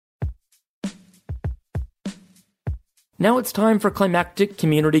Now it's time for Climactic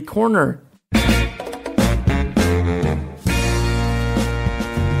Community Corner. I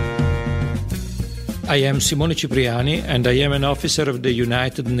am Simone Cipriani, and I am an officer of the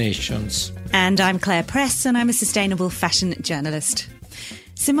United Nations. And I'm Claire Press, and I'm a sustainable fashion journalist.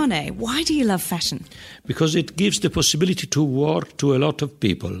 Simone, why do you love fashion? Because it gives the possibility to work to a lot of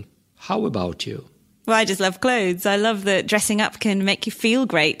people. How about you? Well, I just love clothes. I love that dressing up can make you feel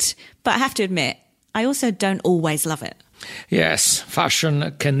great. But I have to admit, I also don't always love it. Yes,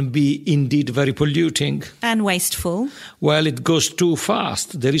 fashion can be indeed very polluting. And wasteful. Well, it goes too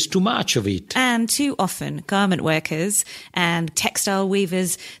fast. There is too much of it. And too often, garment workers and textile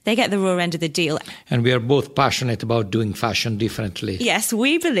weavers, they get the raw end of the deal. And we are both passionate about doing fashion differently. Yes,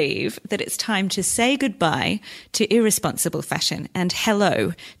 we believe that it's time to say goodbye to irresponsible fashion and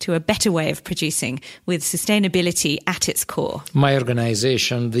hello to a better way of producing with sustainability at its core. My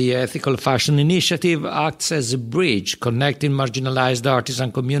organization, the Ethical Fashion Initiative, acts as a bridge connecting marginalized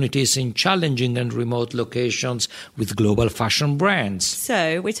artisan communities in challenging and remote locations with global fashion brands.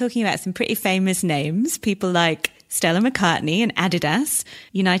 So we're talking about some pretty famous names, people like Stella McCartney and Adidas,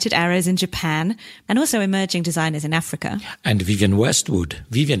 United Arrows in Japan, and also emerging designers in Africa. And Vivienne Westwood.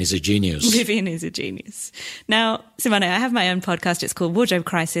 Vivienne is a genius. Vivienne is a genius. Now, Simone, I have my own podcast. It's called Wardrobe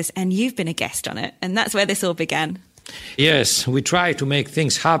Crisis, and you've been a guest on it, and that's where this all began. Yes, we try to make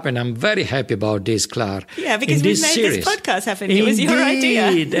things happen. I'm very happy about this, Claire. Yeah, because we made this podcast happen. It was your idea.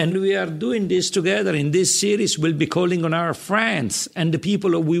 And we are doing this together. In this series, we'll be calling on our friends and the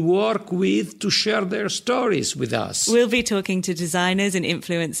people we work with to share their stories with us. We'll be talking to designers and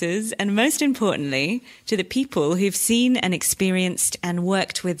influencers, and most importantly, to the people who've seen and experienced and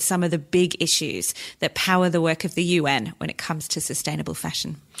worked with some of the big issues that power the work of the UN when it comes to sustainable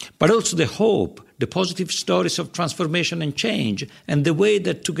fashion. But also the hope, the positive stories of transformation and change, and the way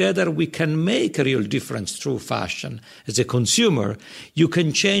that together we can make a real difference through fashion. As a consumer, you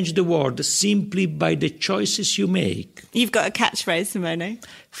can change the world simply by the choices you make. You've got a catchphrase, Simone.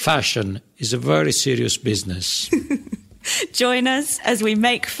 Fashion is a very serious business. Join us as we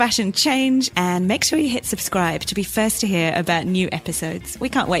make fashion change, and make sure you hit subscribe to be first to hear about new episodes. We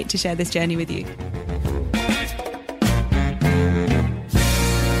can't wait to share this journey with you.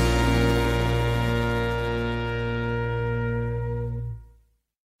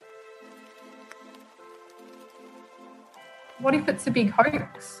 What if it's a big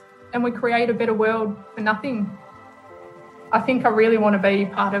hoax and we create a better world for nothing? I think I really want to be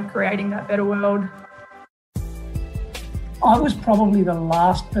part of creating that better world. I was probably the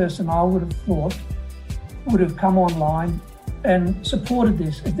last person I would have thought would have come online and supported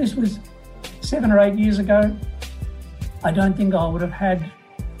this. If this was 7 or 8 years ago, I don't think I would have had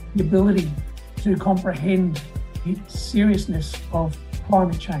the ability to comprehend the seriousness of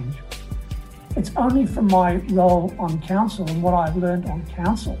climate change. It's only from my role on council and what I've learned on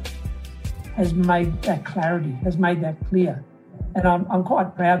council has made that clarity, has made that clear. And I'm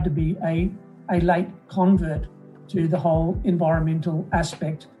quite proud to be a late convert to the whole environmental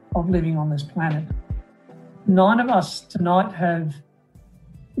aspect of living on this planet. 9 of us tonight have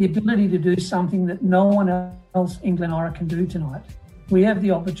the ability to do something that no one else in Glen Eira can do tonight. We have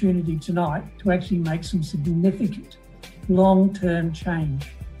the opportunity tonight to actually make some significant long-term change.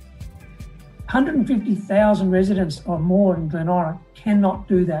 150,000 residents or more in Glen Eira cannot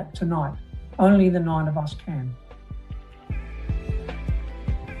do that tonight. Only the 9 of us can.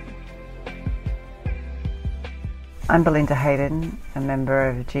 I'm Belinda Hayden, a member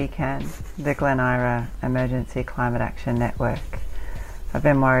of GCAN, the Glen Eira Emergency Climate Action Network. I've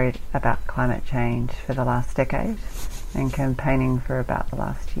been worried about climate change for the last decade and campaigning for about the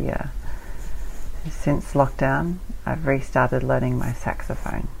last year. Since lockdown, I've restarted learning my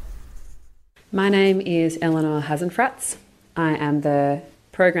saxophone. My name is Eleanor Hasenfratz. I am the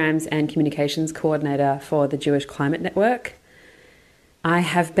Programs and Communications Coordinator for the Jewish Climate Network. I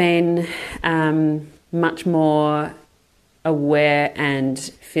have been much more aware and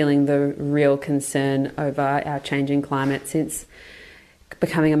feeling the real concern over our changing climate since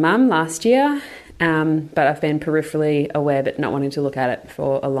becoming a mum last year, but I've been peripherally aware but not wanting to look at it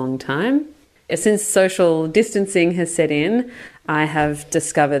for a long time. Since social distancing has set in, I have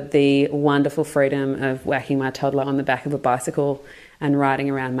discovered the wonderful freedom of whacking my toddler on the back of a bicycle and riding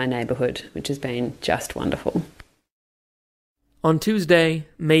around my neighbourhood, which has been just wonderful. On Tuesday,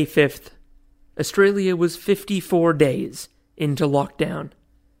 May 5th, Australia was 54 days into lockdown.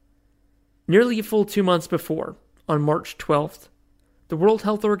 Nearly a full 2 months before, on March 12th, the World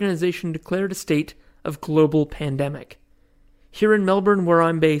Health Organization declared a state of global pandemic. Here in Melbourne, where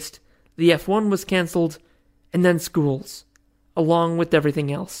I'm based, the F1 was cancelled, and then schools, along with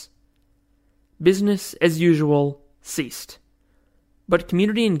everything else. Business as usual ceased. But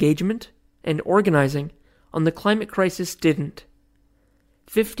community engagement and organizing on the climate crisis didn't.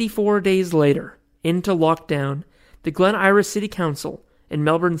 54 days later, into lockdown, the Glen Eira City Council in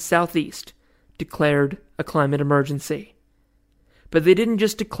Melbourne's southeast declared a climate emergency. But they didn't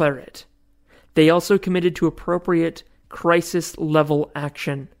just declare it. They also committed to appropriate crisis-level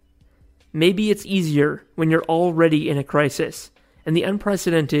action. Maybe it's easier when you're already in a crisis, and the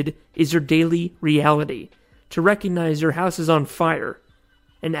unprecedented is your daily reality, to recognize your house is on fire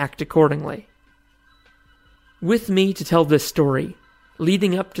and act accordingly. With me to tell this story,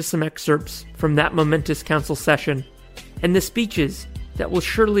 leading up to some excerpts from that momentous council session, and the speeches that will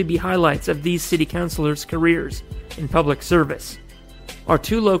surely be highlights of these city councillors' careers in public service, are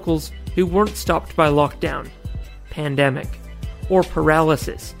two locals who weren't stopped by lockdown, pandemic, or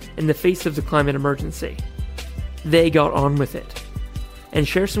paralysis in the face of the climate emergency. They got on with it, and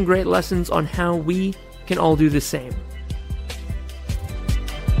share some great lessons on how we can all do the same.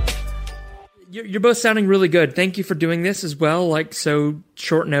 You're both sounding really good. Thank you for doing this as well, like so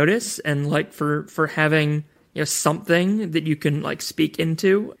short notice, and like for having something that you can like speak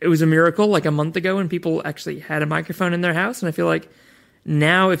into. It was a miracle like a month ago when people actually had a microphone in their house, and I feel like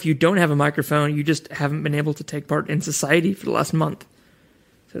now if you don't have a microphone, you just haven't been able to take part in society for the last month.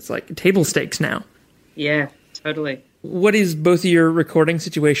 So it's like table stakes now. Yeah, totally. What is both of your recording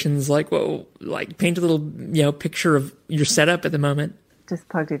situations like? Well, like paint a little picture of your setup at the moment. Just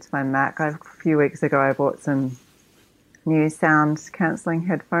plugged into my Mac. A few weeks ago I bought some new sound cancelling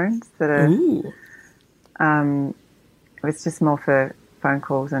headphones that are Ooh. It's just more for phone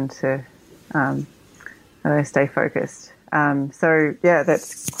calls and to stay focused. So yeah,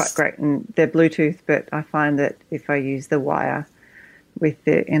 that's quite great. And they're Bluetooth, but I find that if I use the wire with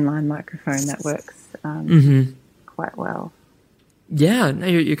the inline microphone, that works quite well. Yeah, no,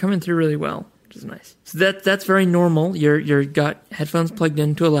 you're coming through really well, which is nice. So that's very normal. You're got headphones plugged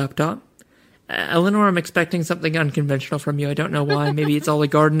into a laptop. Eleanor, I'm expecting something unconventional from you. I don't know why. Maybe it's all the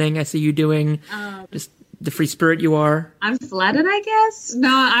gardening I see you doing. Just the free spirit you are. I'm flattered, I guess.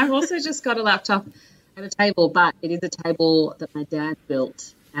 No, I've also just got a laptop and a table, but it is a table that my dad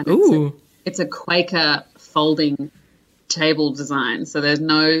built. And it's a Quaker folding table design. So there's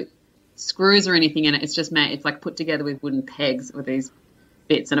no screws or anything in it. It's just made, it's like put together with wooden pegs with these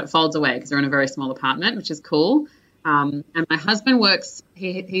bits, and it folds away because we're in a very small apartment, which is cool. And my husband works,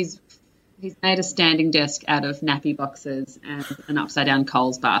 he's made a standing desk out of nappy boxes and an upside down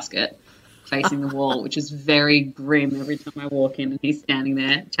Coles basket facing the wall, which is very grim every time I walk in, and he's standing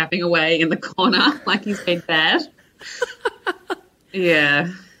there tapping away in the corner like he's been bad.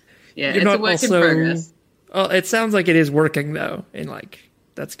 Yeah, it's a work in progress. Oh, it sounds like it is working though, and like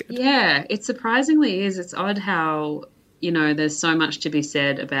that's good. Yeah, it surprisingly is. It's odd how there's so much to be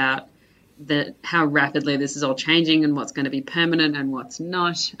said about how rapidly this is all changing and what's going to be permanent and what's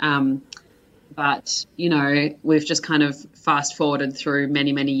not. But, we've just kind of fast forwarded through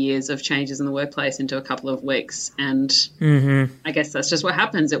many, many years of changes in the workplace into a couple of weeks. And I guess that's just what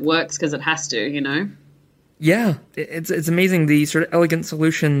happens. It works because it has to, Yeah, it's amazing the sort of elegant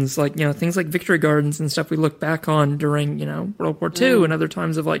solutions, like, things like victory gardens and stuff we look back on during, World War II and other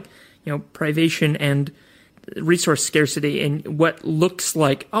times of like, privation and resource scarcity. And what looks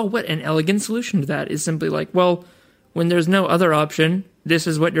like, what an elegant solution to that is simply like, well, when there's no other option, this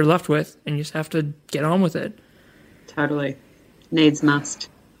is what you're left with, and you just have to get on with it. Totally. Needs must.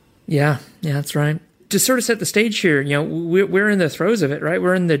 Yeah, that's right. To sort of set the stage here, we're in the throes of it, right?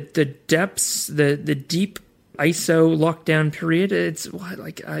 We're in the depths, the deep ISO lockdown period. It's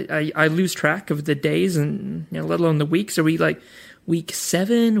like I lose track of the days and let alone the weeks. Are we like week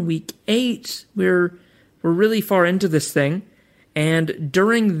 7, week 8? We're really far into this thing, and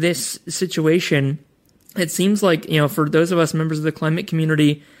during this situation, it seems like, for those of us members of the climate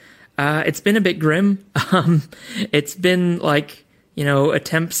community, it's been a bit grim. It's been like,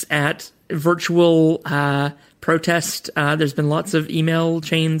 attempts at virtual protest. There's been lots of email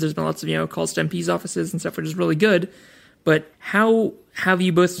chains. There's been lots of, calls to MPs' offices and stuff, which is really good. But how have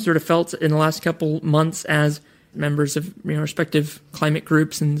you both sort of felt in the last couple months as members of respective climate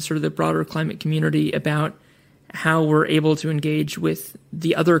groups and sort of the broader climate community about how we're able to engage with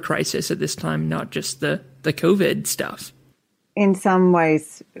the other crisis at this time, not just the COVID stuff? In some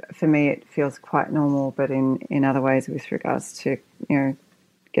ways, for me, it feels quite normal, but in other ways, with regards to,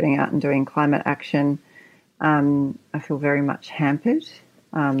 getting out and doing climate action, I feel very much hampered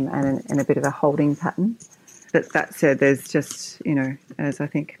and in a bit of a holding pattern. But that said, there's just, as I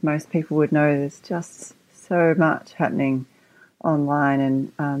think most people would know, there's just so much happening online,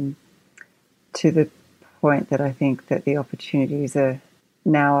 and to the point that I think that the opportunities are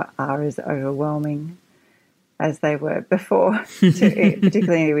as overwhelming as they were before,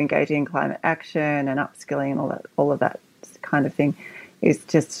 particularly engaging in climate action and upskilling and all of that kind of thing is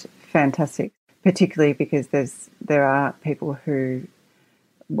just fantastic, particularly because there are people who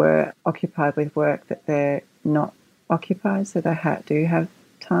were occupied with work that they're not occupied, so they do have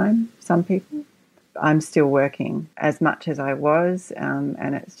time, some people. I'm still working as much as I was, and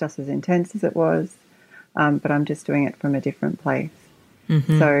it's just as intense as it was, but I'm just doing it from a different place.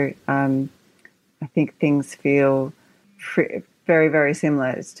 Mm-hmm. So I think things feel very, very similar.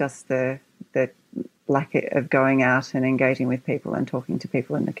 It's just the lack of going out and engaging with people and talking to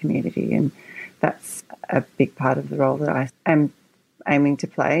people in the community, and that's a big part of the role that I am aiming to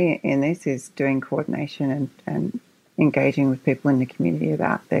play in this, is doing coordination and engaging with people in the community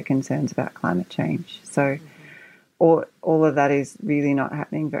about their concerns about climate change. So all of that is really not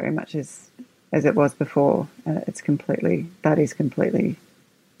happening very much as it was before. That is completely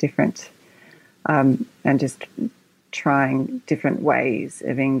different, and just trying different ways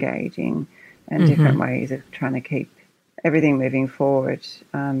of engaging and different ways of trying to keep everything moving forward.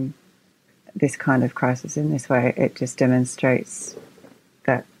 This kind of crisis in this way, it just demonstrates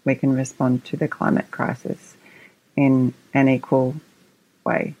that we can respond to the climate crisis in an equal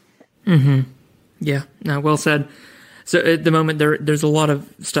way. Mm-hmm. Yeah, no, well said. So at the moment, there's a lot of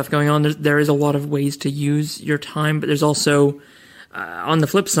stuff going on. There is a lot of ways to use your time, but there's also, on the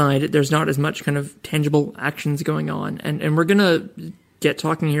flip side, there's not as much kind of tangible actions going on. And we're going to get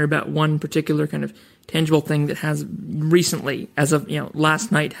talking here about one particular kind of tangible thing that has recently, as of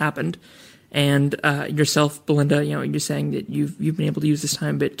last night, happened. And yourself, Belinda, you're saying that you've been able to use this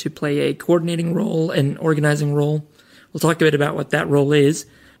time a bit to play a coordinating role and organizing role. We'll talk a bit about what that role is.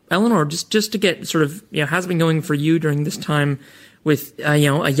 Eleanor, just to get sort of, how's it been going for you during this time with, a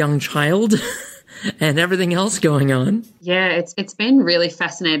young child and everything else going on? Yeah, it's been really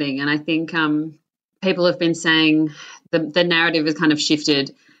fascinating. And I think people have been saying the narrative has kind of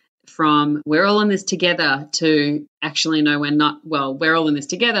shifted from we're all in this together to actually, no, we're not. Well, we're all in this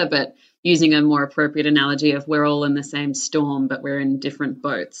together, but using a more appropriate analogy of we're all in the same storm, but we're in different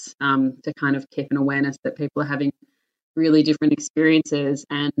boats, to kind of keep an awareness that people are having really different experiences.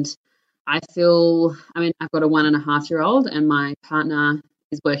 And I've got a 1.5-year-old, and my partner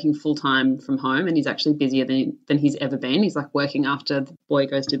is working full time from home, and he's actually busier than he's ever been. He's like working after the boy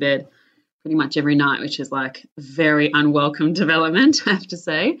goes to bed pretty much every night, which is like very unwelcome development, I have to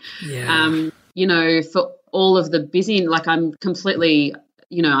say. Yeah. For all of the busy, like I'm completely,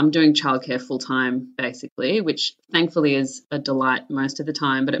 I'm doing childcare full time basically, which thankfully is a delight most of the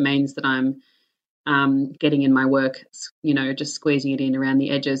time, but it means that I'm getting in my work, just squeezing it in around the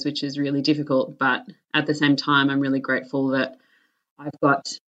edges, which is really difficult. But at the same time, I'm really grateful that I've got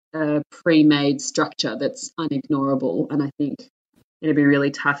a pre-made structure that's unignorable. And I think it'd be really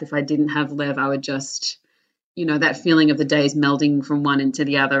tough if I didn't have Lev. I would just, that feeling of the days melding from one into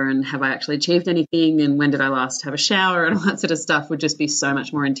the other, and have I actually achieved anything, and when did I last have a shower, and all that sort of stuff would just be so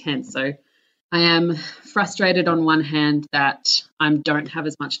much more intense. So I am frustrated on one hand that I don't have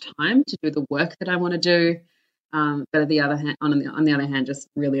as much time to do the work that I want to do, but on the other hand, just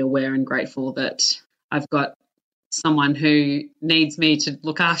really aware and grateful that I've got someone who needs me to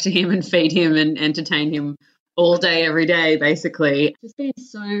look after him and feed him and entertain him all day, every day, basically. It's been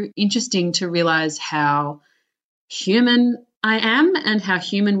so interesting to realise how human I am and how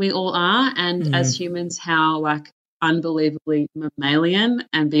human we all are, and as humans, how unbelievably mammalian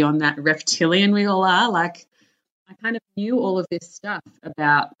and beyond that reptilian we all are. Like, I kind of knew all of this stuff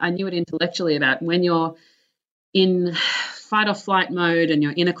I knew it intellectually about when you're in fight or flight mode and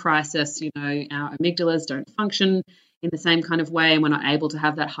you're in a crisis, our amygdalas don't function in the same kind of way, and we're not able to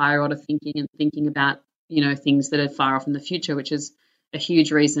have that higher order thinking and thinking about, things that are far off in the future, which is a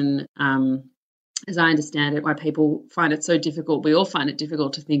huge reason, as I understand it, why people find it so difficult. We all find it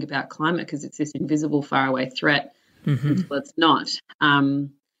difficult to think about climate because it's this invisible, faraway threat. Until it's not.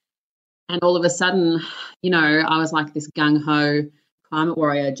 And all of a sudden, I was like this gung-ho climate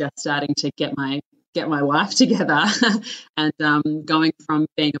warrior, just starting to get my life together and going from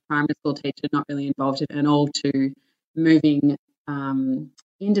being a primary school teacher, not really involved in it at all, to moving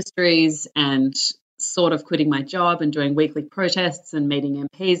industries and sort of quitting my job and doing weekly protests and meeting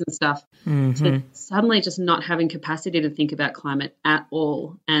MPs and stuff, to suddenly just not having capacity to think about climate at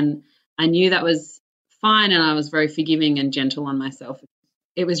all. And I knew that was fine, and I was very forgiving and gentle on myself.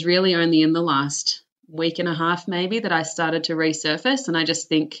 It was really only in the last week and a half maybe that I started to resurface, and I just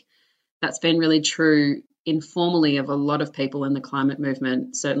think that's been really true informally of a lot of people in the climate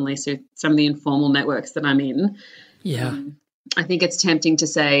movement, certainly so some of the informal networks that I'm in. Yeah. I think it's tempting to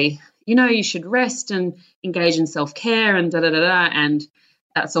say, you should rest and engage in self-care and da-da-da-da, and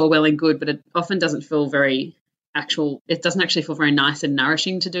that's all well and good, but it often doesn't feel very it doesn't actually feel very nice and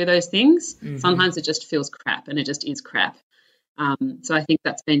nourishing to do those things. Mm-hmm. Sometimes it just feels crap, and it just is crap. So I think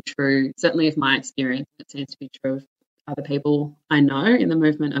that's been true, certainly of my experience. It seems to be true of other people I know in the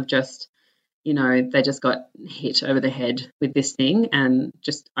movement of just, they just got hit over the head with this thing, and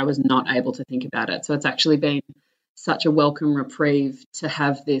just I was not able to think about it. So it's actually been such a welcome reprieve to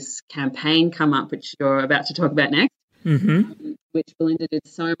have this campaign come up, which you're about to talk about next, which Belinda did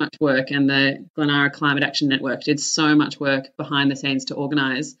so much work, and the Glen Eira Climate Action Network did so much work behind the scenes to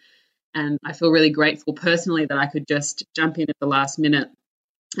organise. And I feel really grateful personally that I could just jump in at the last minute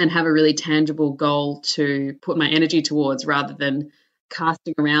and have a really tangible goal to put my energy towards, rather than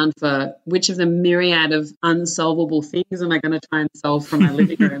casting around for which of the myriad of unsolvable things am I going to try and solve from my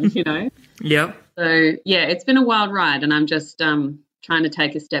living room, Yeah. So, yeah, it's been a wild ride, and I'm just trying to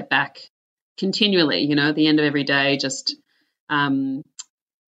take a step back continually, at the end of every day, just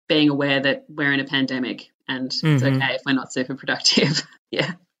being aware that we're in a pandemic and it's okay if we're not super productive.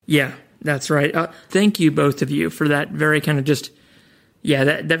 Yeah. Yeah, that's right. Thank you, both of you, for that very kind of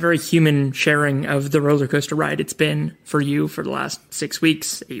that very human sharing of the roller coaster ride it's been for you for the last 6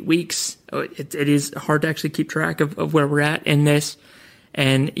 weeks, 8 weeks. It is hard to actually keep track of where we're at in this.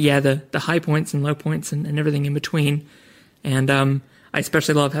 And yeah, the high points and low points and everything in between. And I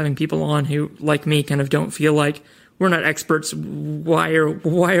especially love having people on who, like me, kind of don't feel like we're not experts. Why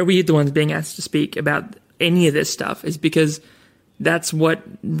are we the ones being asked to speak about any of this stuff? Is because that's what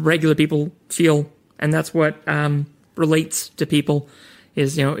regular people feel, and that's what relates to people.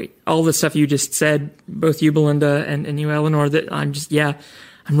 Is all the stuff you just said, both you, Belinda, and you, Eleanor, that I'm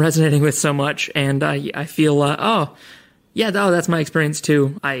resonating with so much, and I feel that's my experience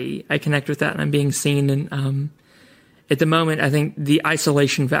too. I connect with that, and I'm being seen. And at the moment, I think the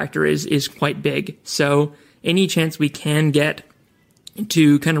isolation factor is quite big. So any chance we can get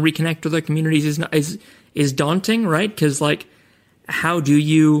to kind of reconnect with our communities is daunting, right? Because how do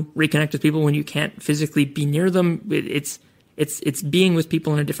you reconnect with people when you can't physically be near them? It's being with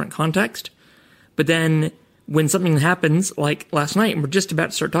people in a different context. But then when something happens, like last night, and we're just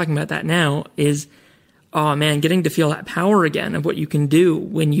about to start talking about that now, is, oh man, getting to feel that power again of what you can do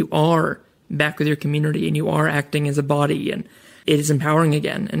when you are back with your community and you are acting as a body, and it is empowering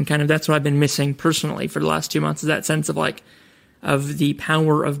again. And kind of that's what I've been missing personally for the last 2 months, is that sense of the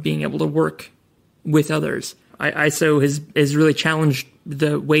power of being able to work with others. ISO has really challenged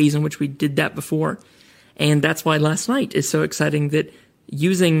the ways in which we did that before. And that's why last night is so exciting, that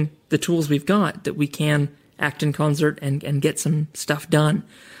using the tools we've got, that we can act in concert and get some stuff done.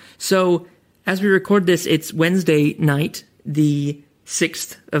 So as we record this, it's Wednesday night, the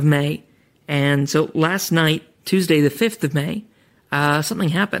 6th of May. And so last night, Tuesday, the 5th of May, something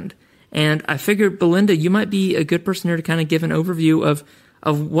happened. And I figured, Belinda, you might be a good person here to kind of give an overview of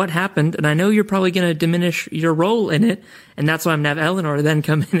what happened. And I know you're probably going to diminish your role in it. And that's why I'm going to have Eleanor then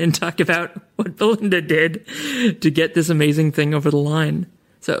come in and talk about what Belinda did to get this amazing thing over the line.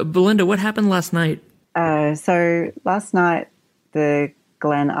 So, Belinda, what happened last night? So last night, the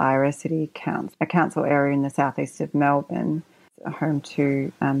Glen Eira City Council, a council area in the southeast of Melbourne, home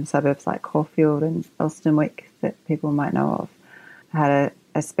to suburbs like Caulfield and Elstonwick that people might know of, had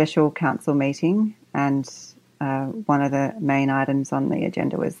a special council meeting, and one of the main items on the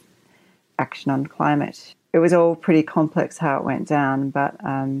agenda was action on climate. It was all pretty complex how it went down, but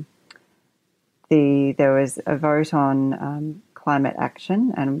there was a vote on climate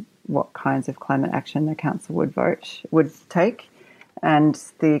action and what kinds of climate action the council would take, and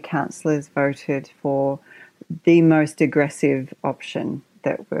the councillors voted for the most aggressive option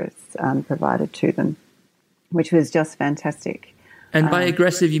that was provided to them, which was just fantastic. And by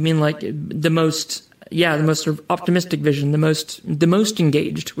aggressive, you mean the most sort of optimistic vision, the most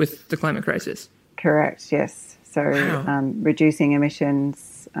engaged with the climate crisis. Correct, yes. So wow. Reducing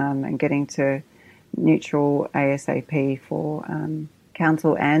emissions and getting to neutral ASAP for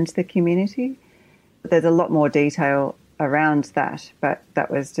council and the community. There's a lot more detail around that, but that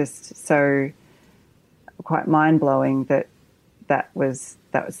was just so quite mind-blowing that was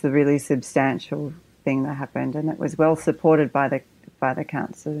the really substantial thing that happened, and it was well supported by the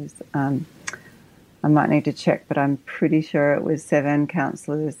councillors. I might need to check, but I'm pretty sure it was 7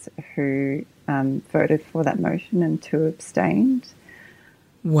 councillors who voted for that motion and 2 abstained.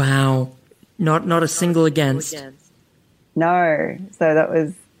 Wow, not a single against. No,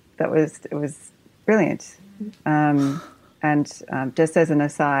 so it was brilliant. And just as an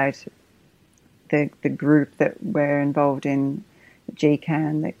aside, the group that we're involved in,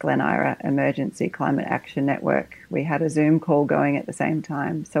 GCAN, the Glen Eira Emergency Climate Action Network, we had a Zoom call going at the same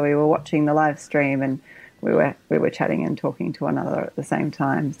time. So we were watching the live stream and we were chatting and talking to one another at the same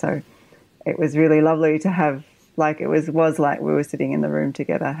time. So it was really lovely to have like it was like we were sitting in the room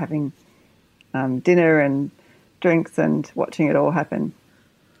together having dinner and drinks and watching it all happen.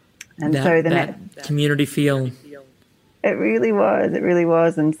 And so that community feel. It really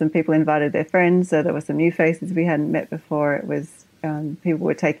was. And some people invited their friends, so there were some new faces we hadn't met before. It was people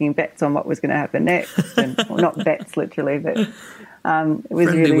were taking bets on what was going to happen next, and well, not bets literally, but it was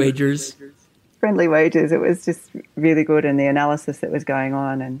friendly wagers. Friendly wagers. It was just really good, and the analysis that was going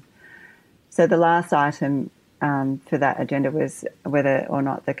on. And so the last item for that agenda was whether or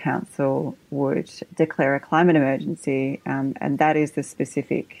not the council would declare a climate emergency, and that is the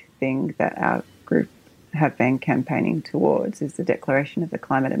specific thing that our group have been campaigning towards, is the declaration of the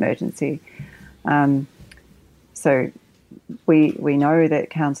climate emergency. So we know that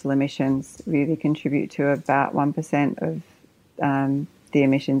council emissions really contribute to about 1% of the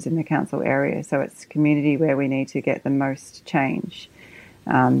emissions in the council area. So it's a community where we need to get the most change.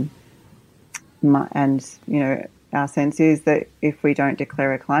 And, you know, our sense is that if we don't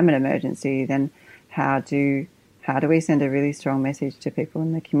declare a climate emergency, then how do we send a really strong message to people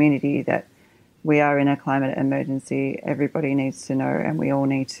in the community that we are in a climate emergency, everybody needs to know, and we all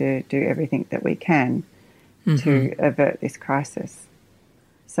need to do everything that we can to avert this crisis.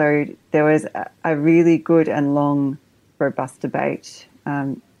 So there was a really good and long, robust debate.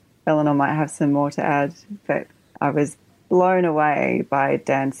 Eleanor might have some more to add, but I was blown away by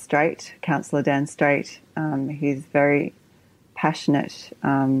Dan Straight, Councillor Dan Straight. His very passionate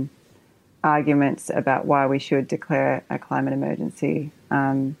arguments about why we should declare a climate emergency,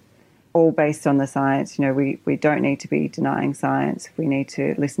 all based on the science. You know, we don't need to be denying science. We need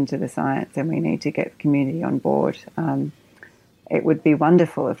to listen to the science, and we need to get the community on board. It would be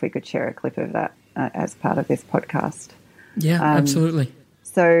wonderful if we could share a clip of that as part of this podcast. Yeah, absolutely.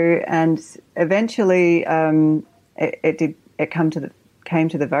 So, and eventually it came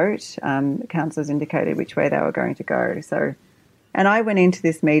to the vote. Councillors indicated which way they were going to go. So, and I went into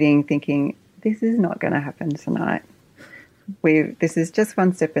this meeting thinking, this is not going to happen tonight. This is just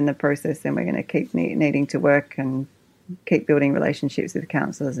one step in the process, and we're going to keep needing to work and keep building relationships with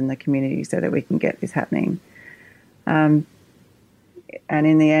councillors in the community so that we can get this happening. And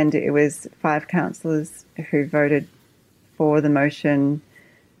in the end, it was 5 councillors who voted for the motion,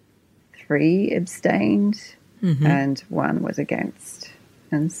 3 abstained, and 1 was against.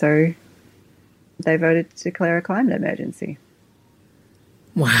 And so they voted to declare a climate emergency.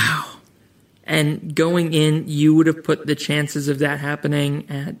 Wow. And going in, you would have put the chances of that happening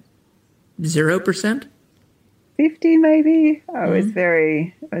at 0%? 50 maybe. I was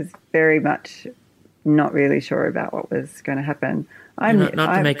very much not really sure about what was going to happen. Not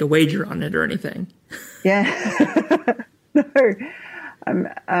to make a wager on it or anything. Yeah. No.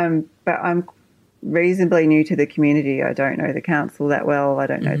 But I'm reasonably new to the community. I don't know the council that well. I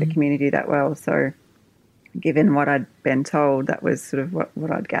don't know the community that well. So given what I'd been told, that was sort of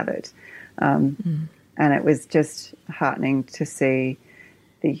what I'd gathered. And it was just heartening to see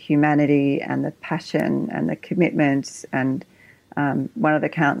the humanity and the passion and the commitment. And one of the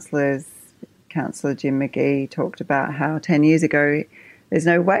councillors, Councillor Jim McGee, talked about how 10 years ago there's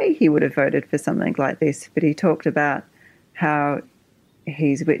no way he would have voted for something like this, but he talked about how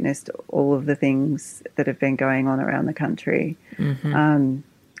he's witnessed all of the things that have been going on around the country, and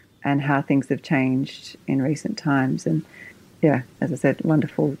how things have changed in recent times. And yeah, as I said,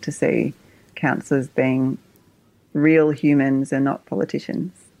 wonderful to see councillors being real humans and not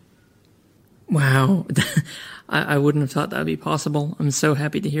politicians. Wow. I wouldn't have thought that would be possible. I'm so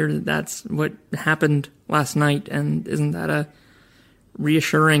happy to hear that that's what happened last night, and isn't that a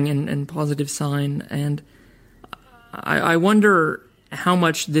reassuring and positive sign? And I wonder how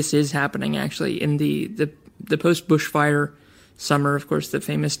much this is happening actually in the post-bushfire summer, of course, the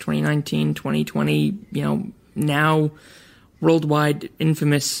famous 2019, 2020, now worldwide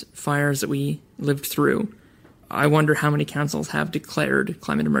infamous fires that we lived through. I wonder how many councils have declared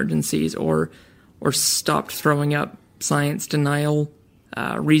climate emergencies or stopped throwing up science denial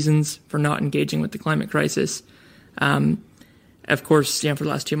reasons for not engaging with the climate crisis. Of course, for the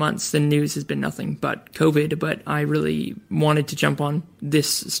last 2 months, the news has been nothing but COVID, but I really wanted to jump on this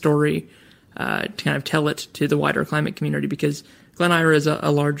story to kind of tell it to the wider climate community, because Glen Eira is a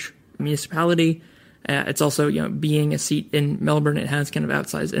large municipality. It's also, being a seat in Melbourne, it has kind of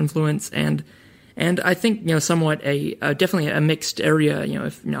outsized influence, and I think, somewhat definitely a mixed area,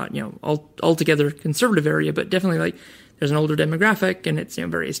 if not, altogether conservative area, but definitely there's an older demographic, and it's,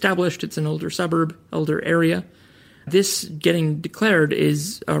 very established. It's an older suburb, older area. This getting declared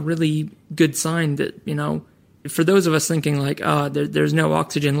is a really good sign that, for those of us thinking there's no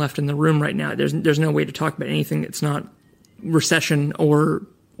oxygen left in the room right now, there's no way to talk about anything that's not recession or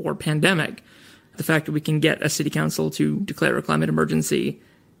pandemic. the fact that we can get a city council to declare a climate emergency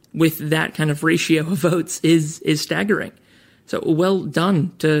with that kind of ratio of votes is staggering. So well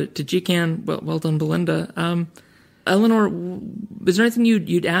done to GCAN. Well done, Belinda. Eleanor, was there anything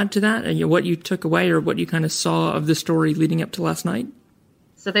you'd add to that, and what you took away or what you kind of saw of the story leading up to last night?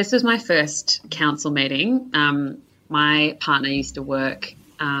 So this was my first council meeting. My partner used to work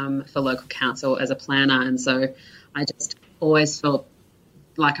for local council as a planner, and so I just always felt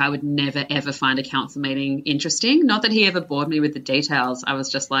like I would never, ever find a council meeting interesting. Not that he ever bored me with the details. I was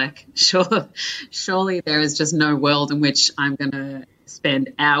just like, surely there is just no world in which I'm going to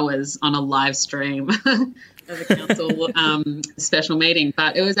spend hours on a live stream of a council special meeting.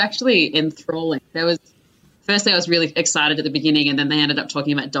 But it was actually enthralling. Firstly, I was really excited at the beginning, and then they ended up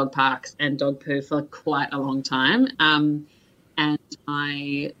talking about dog parks and dog poo for quite a long time. And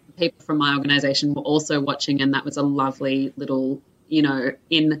people from my organisation were also watching, and that was a lovely little,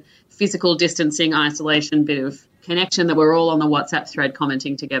 in physical distancing, isolation, bit of connection that we're all on the WhatsApp thread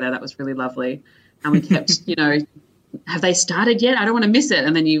commenting together. That was really lovely. And we kept, have they started yet? I don't want to miss it.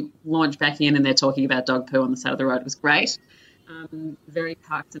 And then you launch back in and they're talking about dog poo on the side of the road. It was great. Very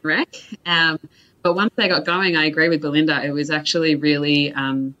Parks and Rec. But once they got going, I agree with Belinda. It was actually really,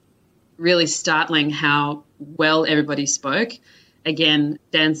 really startling how well everybody spoke. Again,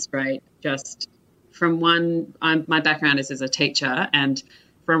 Dan Strait, just from my background is as a teacher, and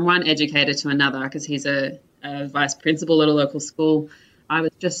from one educator to another, because he's a vice principal at a local school, I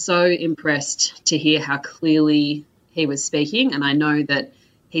was just so impressed to hear how clearly he was speaking. And I know that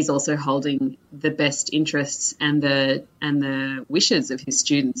he's also holding the best interests and the wishes of his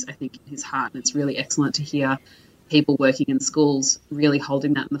students, I think, in his heart. And it's really excellent to hear people working in schools really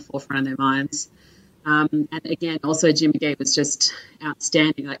holding that in the forefront of their minds. And again, also Jim McGee was just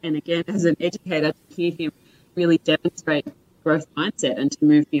outstanding. And again, as an educator, to hear him really demonstrate growth mindset and to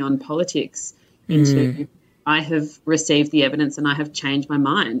move beyond politics into I have received the evidence and I have changed my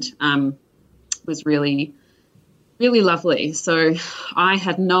mind was really, really lovely. So I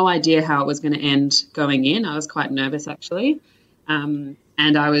had no idea how it was going to end going in. I was quite nervous, actually. And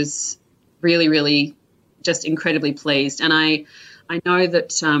I was really, really just incredibly pleased. And I know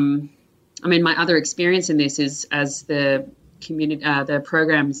that, my other experience in this is as the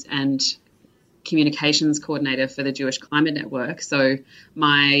programs and communications coordinator for the Jewish Climate Network. So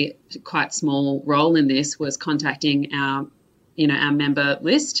my quite small role in this was contacting our member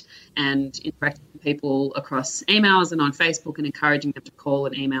list and interacting with people across emails and on Facebook and encouraging them to call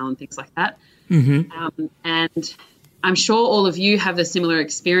and email and things like that. Mm-hmm. And I'm sure all of you have a similar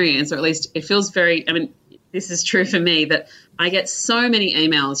experience, or at least it feels this is true for me, that I get so many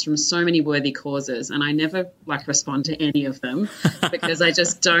emails from so many worthy causes and I never respond to any of them because I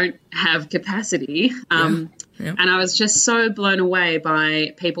just don't have capacity. And I was just so blown away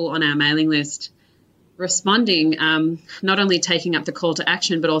by people on our mailing list responding, not only taking up the call to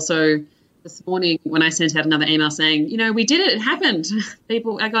action, but also this morning when I sent out another email saying, we did it happened.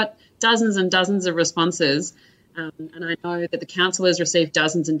 I got dozens and dozens of responses. And I know that the council has received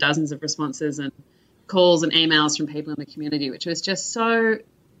dozens and dozens of responses and calls and emails from people in the community, which was just so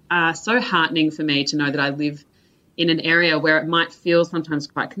heartening for me to know that I live in an area where it might feel sometimes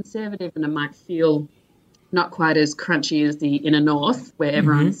quite conservative and it might feel not quite as crunchy as the inner north, where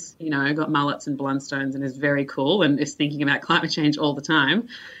everyone's, got mullets and blundstones and is very cool and is thinking about climate change all the time,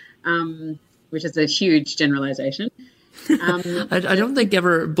 which is a huge generalisation. I don't think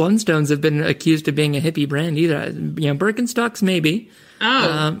ever Blundstones have been accused of being a hippie brand either. Birkenstocks maybe.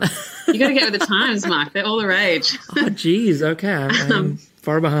 Oh, you got to get with the times, Mark. They're all the rage. Oh, geez. Okay, I'm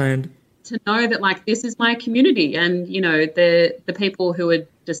far behind. To know that, this is my community, and the people who are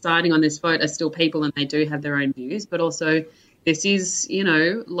deciding on this vote are still people, and they do have their own views. But also, this is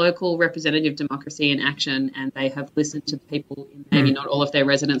local representative democracy in action, and they have listened to people. Maybe not all of their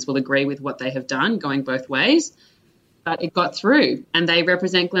residents will agree with what they have done, going both ways. But it got through, and they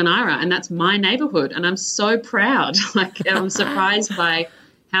represent Glen Eira, and that's my neighbourhood, and I'm so proud. I'm surprised by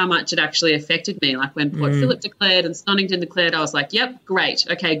how much it actually affected me. When Port Phillip declared and Stonington declared, I was like, yep, great,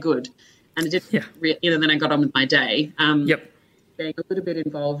 okay, good. And it did, then I got on with my day. Being a little bit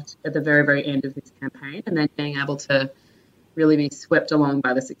involved at the very, very end of this campaign, and then being able to really be swept along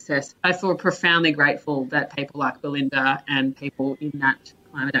by the success. I feel profoundly grateful that people like Belinda and people in that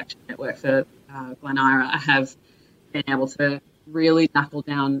Climate Action Network for Glen Eira have been able to really knuckle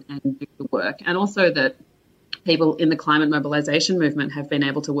down and do the work, and also that people in the climate mobilisation movement have been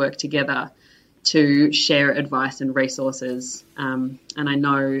able to work together to share advice and resources. And I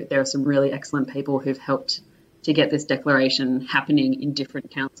know there are some really excellent people who've helped to get this declaration happening in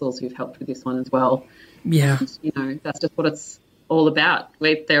different councils who've helped with this one as well. Yeah. And, that's just what it's all about.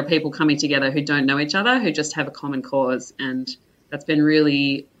 There are people coming together who don't know each other, who just have a common cause, and that's been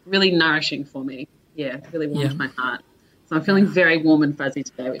really, really nourishing for me. Yeah, really warmed my heart. So I'm feeling very warm and fuzzy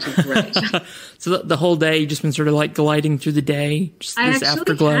today, which is great. So the whole day, you've just been sort of like gliding through the day, just this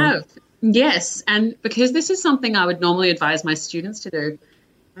afterglow. Have. Yes, and because this is something I would normally advise my students to do,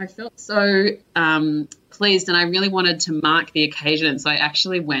 I felt so pleased, and I really wanted to mark the occasion. So I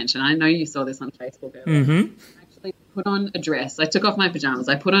actually went, and I know you saw this on Facebook earlier. Mm-hmm. I actually put on a dress. I took off my pajamas.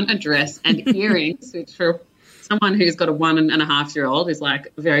 I put on a dress and earrings, which for someone who's got a 1.5-year-old is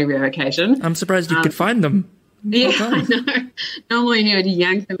like a very rare occasion. I'm surprised you could find them. Yeah, I know. Normally he would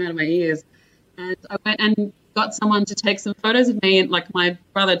yank them out of my ears. And I went and got someone to take some photos of me, and like my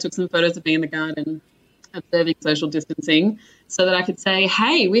brother took some photos of me in the garden observing social distancing, so that I could say,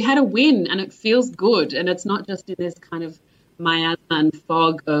 hey, we had a win and it feels good. And it's not just in this kind of miasma and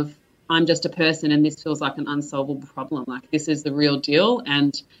fog of I'm just a person and this feels like an unsolvable problem. Like, this is the real deal.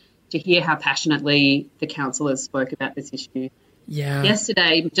 And to hear how passionately the councillors spoke about this issue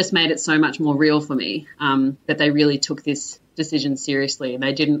yesterday just made it so much more real for me, that they really took this decision seriously. And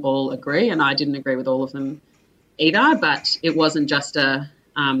they didn't all agree, and I didn't agree with all of them either, but it wasn't just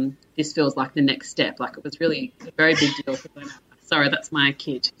this feels like the next step. Like, it was really a very big deal for them. Sorry, that's my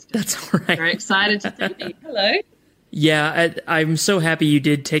kid. That's all right. Very excited to see me. Hello. Yeah, I'm so happy you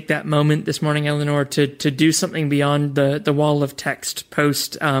did take that moment this morning, Eleanor, to do something beyond the wall of text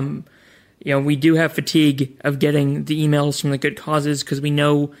post. We do have fatigue of getting the emails from the good causes, because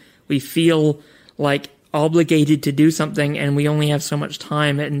we feel like obligated to do something, and we only have so much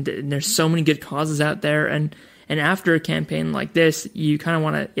time, and there's so many good causes out there, and after a campaign like this, you kind of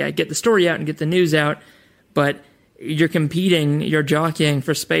want to get the story out and get the news out, but you're jockeying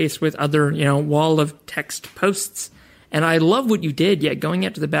for space with other wall of text posts. And I love what you did, going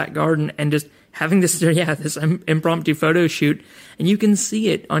out to the back garden and just having this impromptu photo shoot, and you can see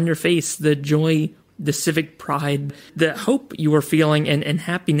it on your face, the joy, the civic pride, the hope you were feeling, and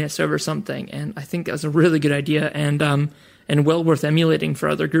happiness over something. And I think that's a really good idea, and well worth emulating for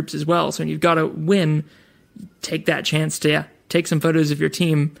other groups as well. So when you've got to win, take that chance to take some photos of your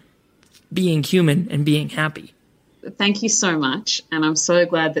team being human and being happy. Thank you so much, and I'm so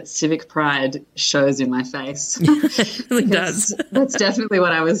glad that civic pride shows in my face. It really does. That's definitely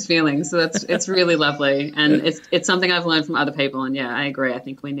what I was feeling. So it's really lovely, and it's something I've learned from other people. And I agree. I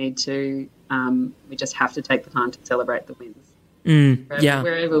think we need to. We just have to take the time to celebrate the wins.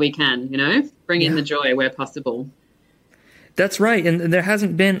 Wherever we can. Bring in the joy where possible. That's right, and there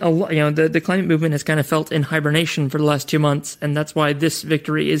hasn't been a lot. The climate movement has kind of felt in hibernation for the last 2 months, and that's why this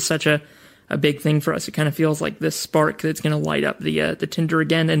victory is such a big thing for us. It kind of feels like this spark that's going to light up the tinder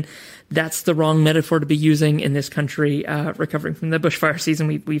again, and that's the wrong metaphor to be using in this country, recovering from the bushfire season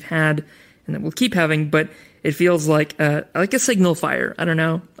we've had and that we'll keep having. But it feels like a signal fire. I don't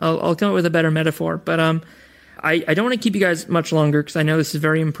know. I'll come up with a better metaphor, but I don't want to keep you guys much longer, because I know this is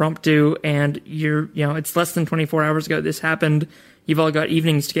very impromptu, and it's less than 24 hours ago this happened. You've all got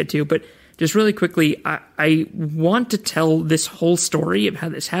evenings to get to, but just really quickly, I want to tell this whole story of how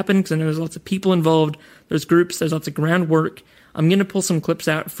this happened, because I know there's lots of people involved, there's groups, there's lots of groundwork. I'm going to pull some clips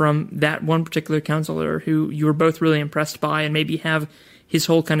out from that one particular counselor who you were both really impressed by, and maybe have his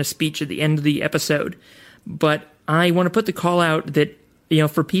whole kind of speech at the end of the episode. But I want to put the call out that,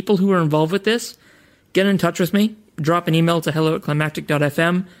 for people who are involved with this, get in touch with me, drop an email to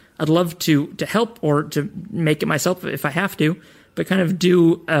hello@climactic.fm. I'd love to help, or to make it myself if I have to, but kind of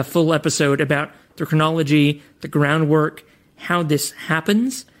do a full episode about the chronology, the groundwork, how this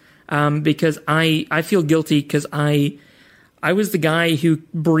happens, because I feel guilty, because I was the guy who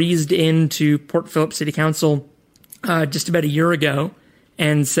breezed into Port Phillip City Council just about a year ago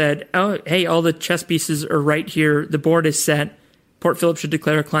and said, oh, hey, all the chess pieces are right here. The board is set. Port Phillip should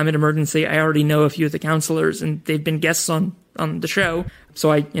declare a climate emergency. I already know a few of the councillors, and they've been guests on the show.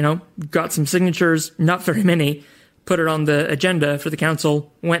 So I, got some signatures, not very many, put it on the agenda for the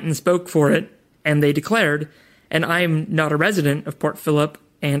council, went and spoke for it, and they declared. And I'm not a resident of Port Phillip,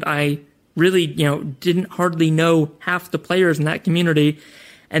 and I really, didn't hardly know half the players in that community.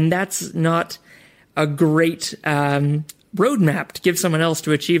 And that's not a great roadmap to give someone else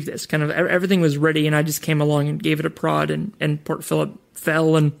to achieve this. Kind of everything was ready, and I just came along and gave it a prod, and Port Phillip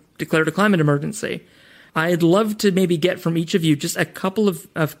fell and declared a climate emergency. I'd love to maybe get from each of you just a couple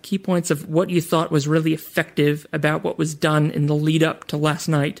of key points of what you thought was really effective about what was done in the lead up to last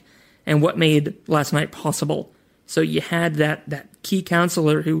night, and what made last night possible. So you had that key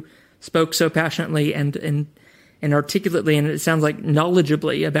counselor who spoke so passionately and articulately, and it sounds like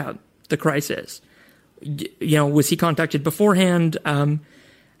knowledgeably about the crisis. Was he contacted beforehand?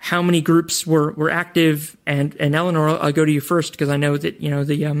 how many groups were active. And Eleanor, I'll go to you first because I know that,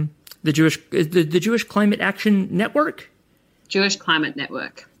 the Jewish Climate Action Network? Jewish Climate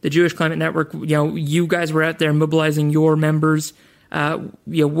Network. The Jewish Climate Network, you guys were out there mobilizing your members.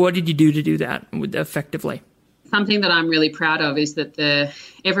 What did you do that effectively? Something that I'm really proud of is that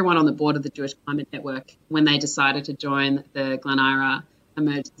everyone on the board of the Jewish Climate Network, when they decided to join the Glen Eira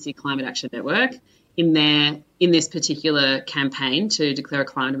Emergency Climate Action Network, in this particular campaign to declare a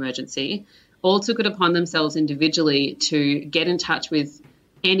climate emergency, all took it upon themselves individually to get in touch with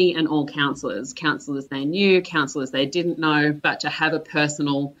any and all councillors they knew, councillors they didn't know, but to have a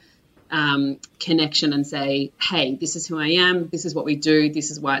personal connection and say, hey, this is who I am, this is what we do, this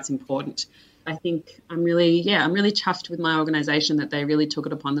is why it's important. I think I'm really chuffed with my organisation that they really took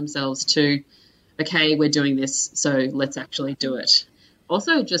it upon themselves to, okay, we're doing this, so let's actually do it.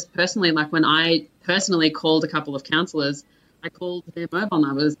 Also, just personally, like when I personally called a couple of councillors, I called their mobile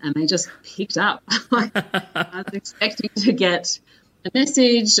numbers and they just picked up. Like, I was expecting to get a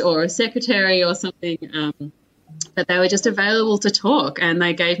message or a secretary or something, but they were just available to talk, and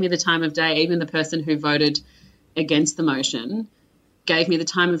they gave me the time of day. Even the person who voted against the motion gave me the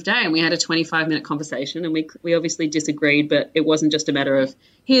time of day, and we had a 25-minute conversation, and we obviously disagreed, but it wasn't just a matter of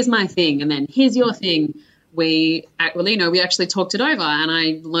here's my thing and then here's your thing. We actually talked it over, and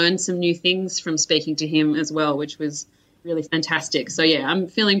I learned some new things from speaking to him as well, which was really fantastic. So yeah, I'm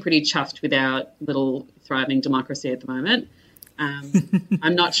feeling pretty chuffed with our little thriving democracy at the moment.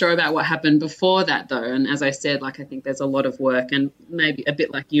 I'm not sure about what happened before that, though. And as I said, I think there's a lot of work, and maybe a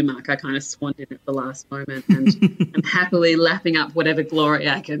bit like you, Mark, I kind of swanned in at the last moment and I'm happily lapping up whatever glory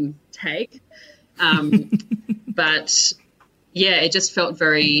I can take. But yeah, it just felt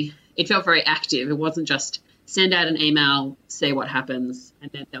very active. It wasn't just send out an email, see what happens, and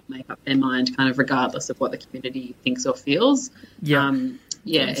then they'll make up their mind kind of regardless of what the community thinks or feels. Yeah.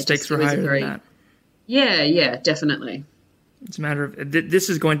 Stakes were higher than that. Yeah, definitely. It's a matter of,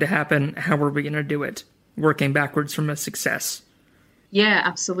 this is going to happen, how are we going to do it? Working backwards from a success. Yeah,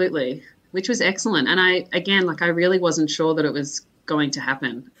 absolutely, which was excellent. And I really wasn't sure that it was going to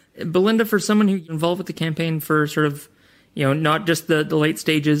happen. Belinda, for someone who's involved with the campaign for sort of, not just the late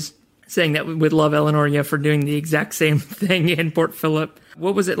stages, saying that we'd love Eleanor for doing the exact same thing in Port Phillip,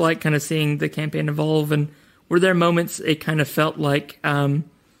 what was it like kind of seeing the campaign evolve? And were there moments it kind of felt like,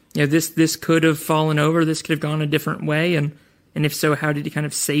 this could have fallen over, this could have gone a different way? And if so, how did you kind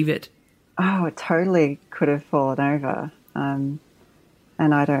of save it? Oh, it totally could have fallen over. And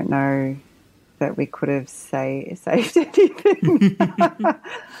I don't know that we could have saved anything.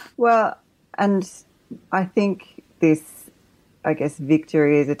 Well, and I think this,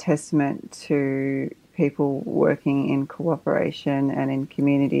 victory is a testament to people working in cooperation and in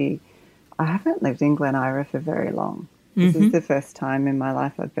community. I haven't lived in Glen Eira for very long. This is the first time in my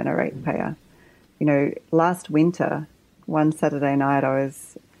life I've been a ratepayer. Last winter, one Saturday night, I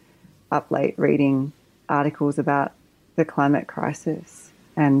was up late reading articles about the climate crisis,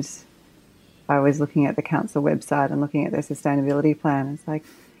 and I was looking at the council website and looking at their sustainability plan. It's like,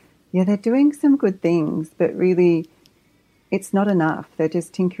 yeah, they're doing some good things, but really it's not enough. They're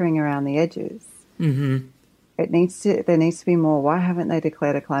just tinkering around the edges. Mm-hmm. There needs to be more. Why haven't they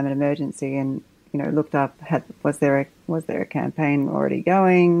declared a climate emergency? And looked up, was there a campaign already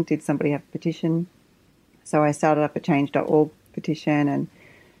going? Did somebody have a petition? So I started up a change.org petition and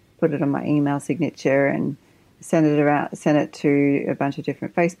put it on my email signature and sent it to a bunch of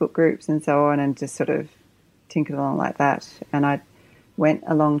different Facebook groups and so on, and just sort of tinkered along like that. And I went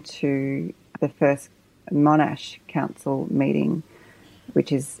along to the first Monash Council meeting,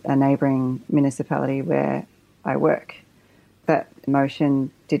 which is a neighbouring municipality where I work. That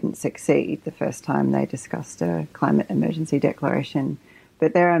motion didn't succeed the first time they discussed a climate emergency declaration.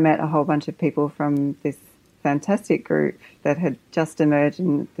 But there I met a whole bunch of people from this fantastic group that had just emerged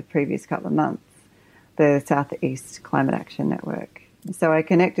in the previous couple of months, the South East Climate Action Network. So I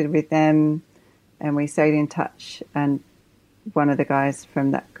connected with them and we stayed in touch, and one of the guys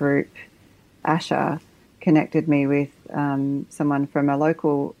from that group, Asher, connected me with someone from a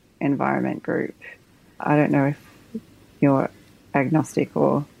local environment group. I don't know if you're agnostic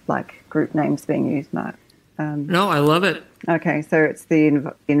or like group names being used, Mark. No, I love it. Okay, so it's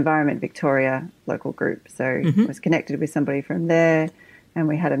the Environment Victoria local group. So I was connected with somebody from there, and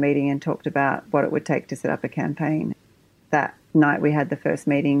we had a meeting and talked about what it would take to set up a campaign. That night we had the first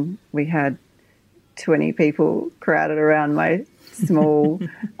meeting. We had 20 people crowded around my small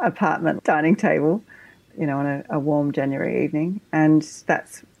apartment dining table, on a warm January evening. And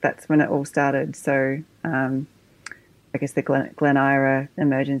that's when it all started. So I guess the Glen Eira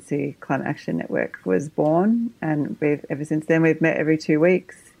Emergency Climate Action Network was born, and ever since then we've met every 2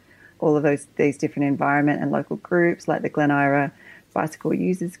 weeks. all of these different environment and local groups like the Glen Eira Bicycle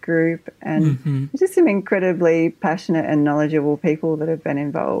Users Group, and just some incredibly passionate and knowledgeable people that have been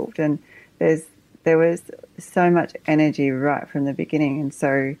involved. And there was so much energy right from the beginning, and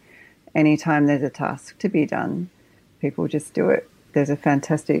so anytime there's a task to be done, people just do it. There's a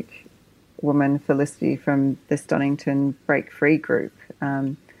fantastic woman, Felicity, from the Stonington Break Free group,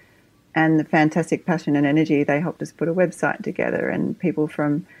 and the fantastic passion and energy. They helped us put a website together, and people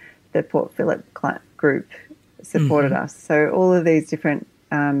from the Port Phillip group supported us. So all of these different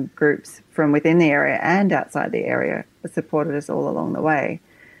groups from within the area and outside the area supported us all along the way.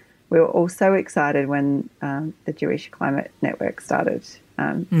 We were all so excited when the Jewish Climate Network started,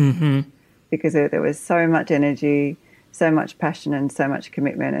 because there was so much energy, so much passion and so much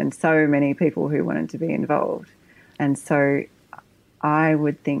commitment, and so many people who wanted to be involved. And so I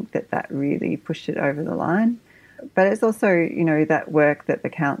would think that really pushed it over the line. But it's also, that work that the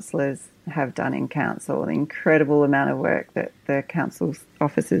councillors have done in council, the incredible amount of work that the council's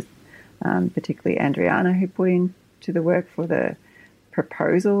officers, particularly Andriana, who put into the work for the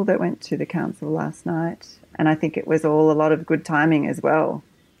proposal that went to the council last night. And I think it was all a lot of good timing as well.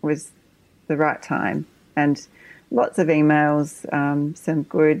 It was the right time. And lots of emails, some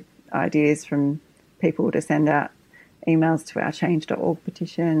good ideas from people to send out emails to our change.org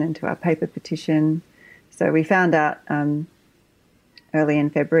petition and to our paper petition. So we found out early in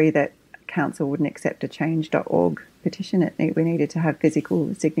February that council wouldn't accept a change.org petition. We needed to have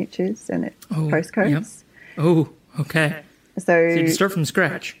physical signatures and postcodes. Yep. Oh, okay. So you start from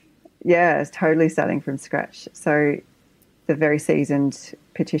scratch. Yeah, it's totally starting from scratch. So the very seasoned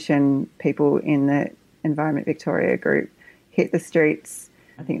petition people in the Environment Victoria group hit the streets.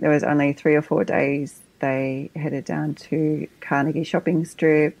 I think there was only 3 or 4 days. They headed down to Carnegie Shopping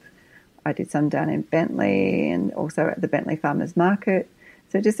Strip. I did some down in Bentley and also at the Bentley Farmers Market.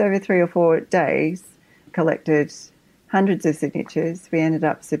 So just over 3 or 4 days, collected hundreds of signatures. We ended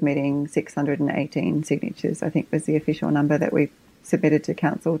up submitting 618 signatures, I think was the official number that we submitted to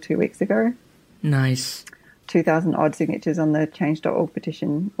council 2 weeks ago. Nice. 2,000 odd signatures on the change.org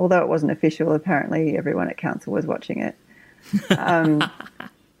petition. Although it wasn't official, apparently everyone at council was watching it.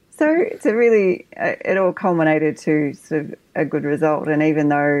 So it's it all culminated to sort of a good result. And even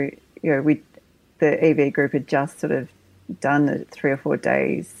though, the EV group had just sort of done the 3 or 4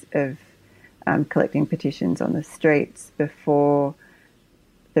 days of collecting petitions on the streets before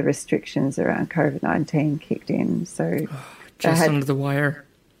the restrictions around COVID-19 kicked in. So just under the wire.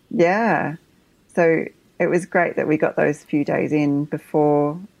 Yeah. So it was great that we got those few days in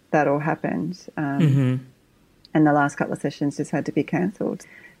before that all happened. And the last couple of sessions just had to be cancelled.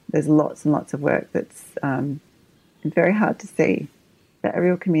 There's lots and lots of work that's very hard to see, but a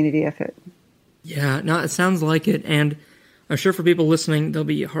real community effort. Yeah, no, it sounds like it. And I'm sure for people listening, they'll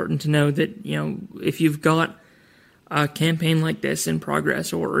be heartened to know that, if you've got a campaign like this in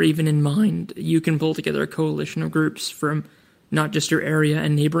progress or even in mind, you can pull together a coalition of groups from not just your area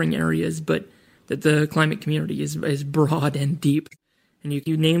and neighboring areas, but that the climate community is broad and deep. And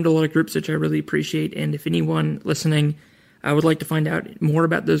you named a lot of groups, which I really appreciate. And if anyone listening would like to find out more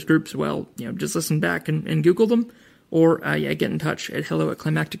about those groups, well, just listen back and Google them, or get in touch at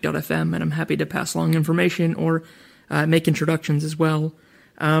hello@climactic.fm, and I'm happy to pass along information or make introductions as well.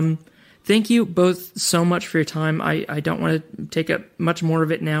 Thank you both so much for your time. I don't want to take up much more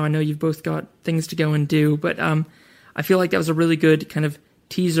of it now. I know you've both got things to go and do, but I feel like that was a really good kind of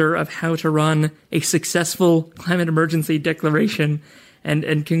teaser of how to run a successful climate emergency declaration.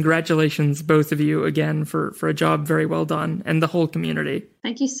 And congratulations, both of you, again, for a job very well done, and the whole community.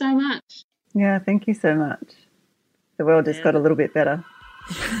 Thank you so much. Yeah, thank you so much. The world just got a little bit better.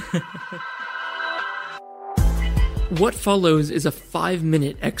 What follows is a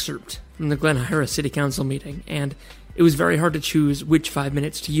 5-minute excerpt from the Glen Eira City Council meeting, and it was very hard to choose which 5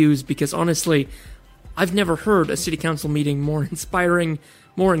 minutes to use because, honestly, I've never heard a City Council meeting more inspiring,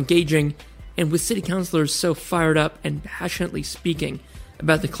 more engaging, and with City Councillors so fired up and passionately speaking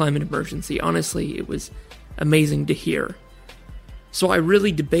about the climate emergency. Honestly, it was amazing to hear. So I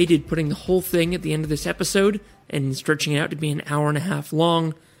really debated putting the whole thing at the end of this episode and stretching it out to be an hour and a half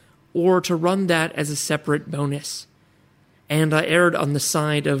long, or to run that as a separate bonus. And I erred on the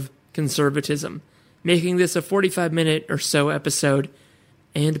side of conservatism, making this a 45-minute or so episode,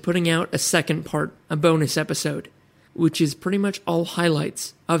 and putting out a second part, a bonus episode, which is pretty much all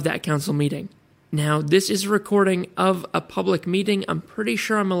highlights of that council meeting. Now, this is a recording of a public meeting. I'm pretty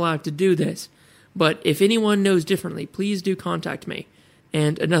sure I'm allowed to do this, but if anyone knows differently, please do contact me.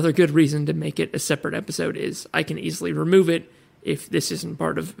 And another good reason to make it a separate episode is I can easily remove it if this isn't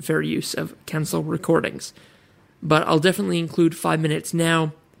part of fair use of council recordings. But I'll definitely include 5 minutes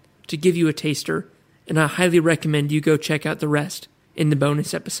now to give you a taster, and I highly recommend you go check out the rest in the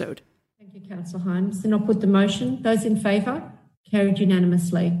bonus episode. Thank you, Councillor Hynes. Then I'll put the motion. Those in favour? Carried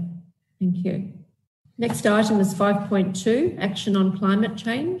unanimously. Thank you. Next item is 5.2, action on climate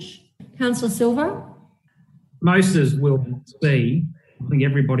change. Councillor Silva? Most as will see, I think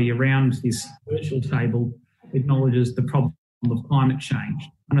everybody around this virtual table acknowledges the problem of climate change.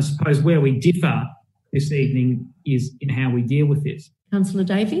 And I suppose where we differ this evening is in how we deal with this. Councillor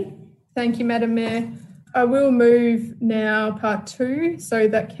Davey? Thank you, Madam Mayor. I will move now part 2 so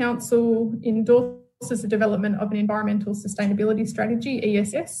that Council endorses the development of an environmental sustainability strategy,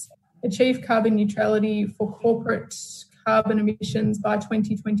 ESS, achieve carbon neutrality for corporate carbon emissions by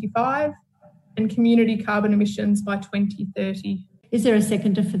 2025 and community carbon emissions by 2030. Is there a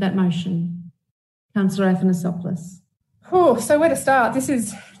seconder for that motion? Councillor Athanasopoulos. Oh, so where to start? This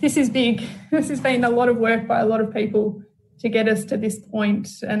is big. This has been a lot of work by a lot of people to get us to this point,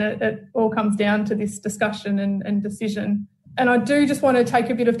 and it all comes down to this discussion and decision. And I do just want to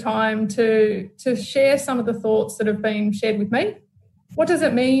take a bit of time to share some of the thoughts that have been shared with me. What does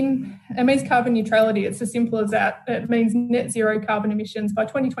it mean? It means carbon neutrality. It's as simple as that. It means net zero carbon emissions by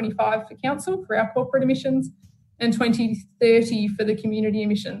 2025 for council, for our corporate emissions, and 2030 for the community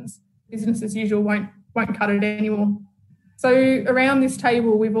emissions. Business as usual won't cut it anymore. So around this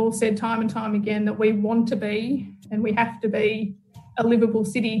table, we've all said time and time again that we want to be and we have to be a livable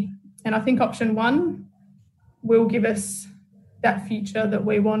city. And I think option 1 will give us that future that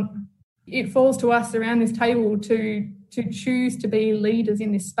we want. It falls to us around this table to choose to be leaders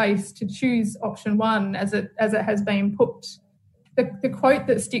in this space, to choose option 1 as it has been put. The quote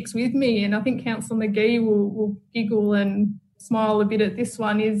that sticks with me, and I think Councillor McGee will giggle and smile a bit at this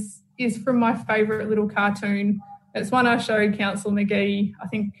one, is from my favourite little cartoon. It's one I showed Councillor McGee, I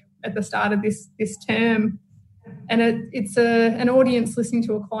think, at the start of this term. And it's an audience listening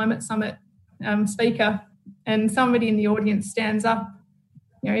to a climate summit speaker, and somebody in the audience stands up,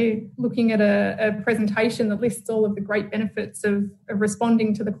 looking at a presentation that lists all of the great benefits of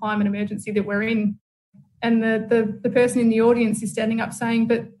responding to the climate emergency that we're in. And the person in the audience is standing up saying,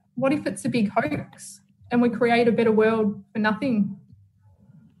 but what if it's a big hoax and we create a better world for nothing?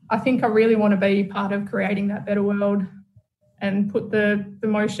 I think I really want to be part of creating that better world and put the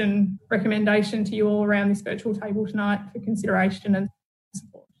motion recommendation to you all around this virtual table tonight for consideration and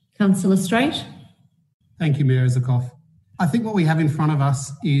support. Councillor Straight. Thank you, Mayor Isakoff. I think what we have in front of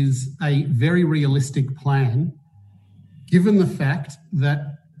us is a very realistic plan, given the fact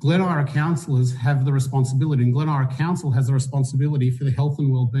that Glen Eira councillors have the responsibility, and Glen Eira Council has the responsibility for the health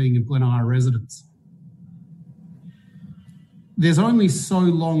and wellbeing of Glen Eira residents. There's only so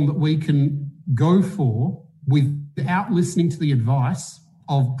long that we can go for without listening to the advice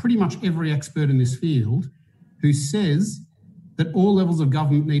of pretty much every expert in this field who says that all levels of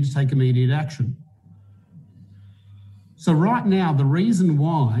government need to take immediate action. So right now, the reason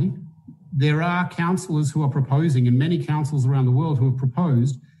why there are councillors who are proposing, and many councils around the world who have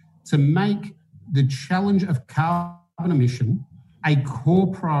proposed, to make the challenge of carbon emission a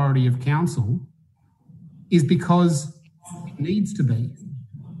core priority of council is because it needs to be.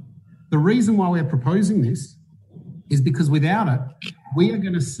 The reason why we're proposing this is because without it, we are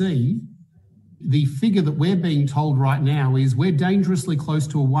going to see the figure that we're being told right now is we're dangerously close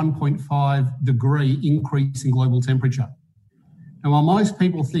to a 1.5 degree increase in global temperature. And while most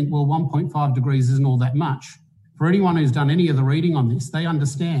people think, well, 1.5 degrees isn't all that much, for anyone who's done any of the reading on this, they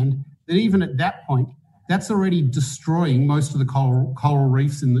understand that even at that point, that's already destroying most of the coral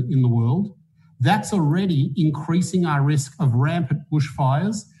reefs in the world. That's already increasing our risk of rampant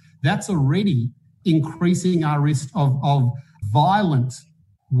bushfires. That's already increasing our risk of violent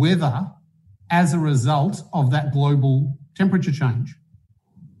weather as a result of that global temperature change.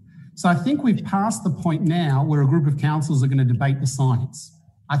 So I think we've passed the point now where a group of councillors are going to debate the science.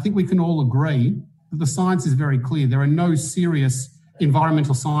 I think we can all agree that the science is very clear. There are no serious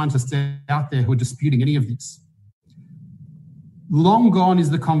environmental scientists out there who are disputing any of this. Long gone is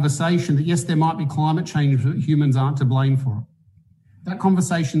the conversation that, yes, there might be climate change, but humans aren't to blame for it. That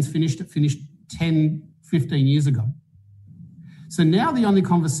conversation's finished. It finished 10, 15 years ago. So now the only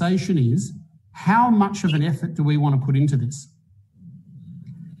conversation is, how much of an effort do we want to put into this?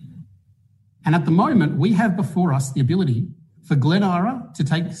 And at the moment, we have before us the ability for Glen Eira to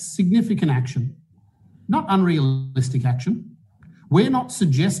take significant action, not unrealistic action. We're not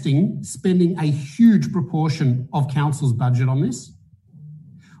suggesting spending a huge proportion of council's budget on this.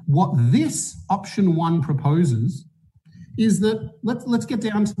 What this option 1 proposes is that, let's get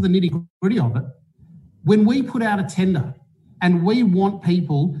down to the nitty-gritty of it. When we put out a tender and we want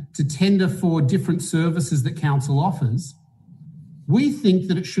people to tender for different services that council offers, We think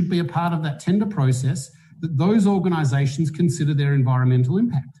that it should be a part of that tender process that those organisations consider their environmental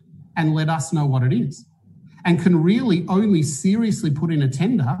impact and let us know what it is, and can really only seriously put in a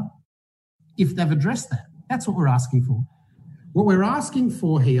tender if they've addressed that. That's what we're asking for. What we're asking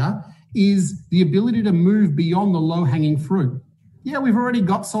for here is the ability to move beyond the low-hanging fruit. Yeah, we've already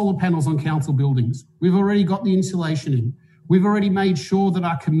got solar panels on council buildings. We've already got the insulation in. We've already made sure that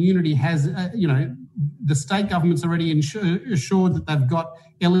our community has, the state government's already assured that they've got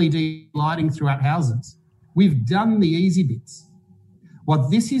LED lighting throughout houses. We've done the easy bits. What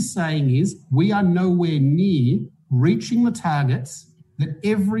this is saying is we are nowhere near reaching the targets that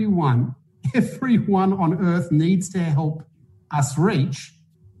everyone on earth needs to help us reach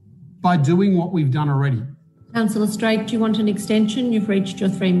by doing what we've done already. Councillor Straight, do you want an extension? You've reached your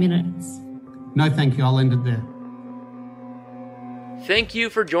 3 minutes. No, thank you. I'll end it there. Thank you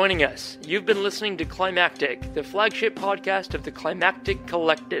for joining us. You've been listening to Climactic, the flagship podcast of the Climactic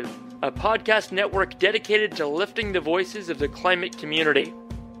Collective, a podcast network dedicated to lifting the voices of the climate community.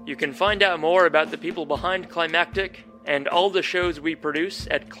 You can find out more about the people behind Climactic and all the shows we produce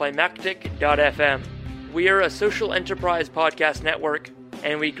at climactic.fm. We are a social enterprise podcast network,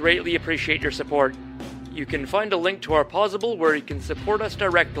 and we greatly appreciate your support. You can find a link to our Pozible where you can support us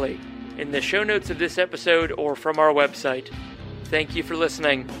directly in the show notes of this episode or from our website. Thank you for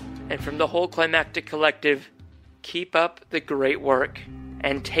listening, and from the whole Climactic Collective, keep up the great work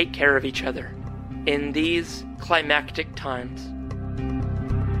and take care of each other in these climactic times.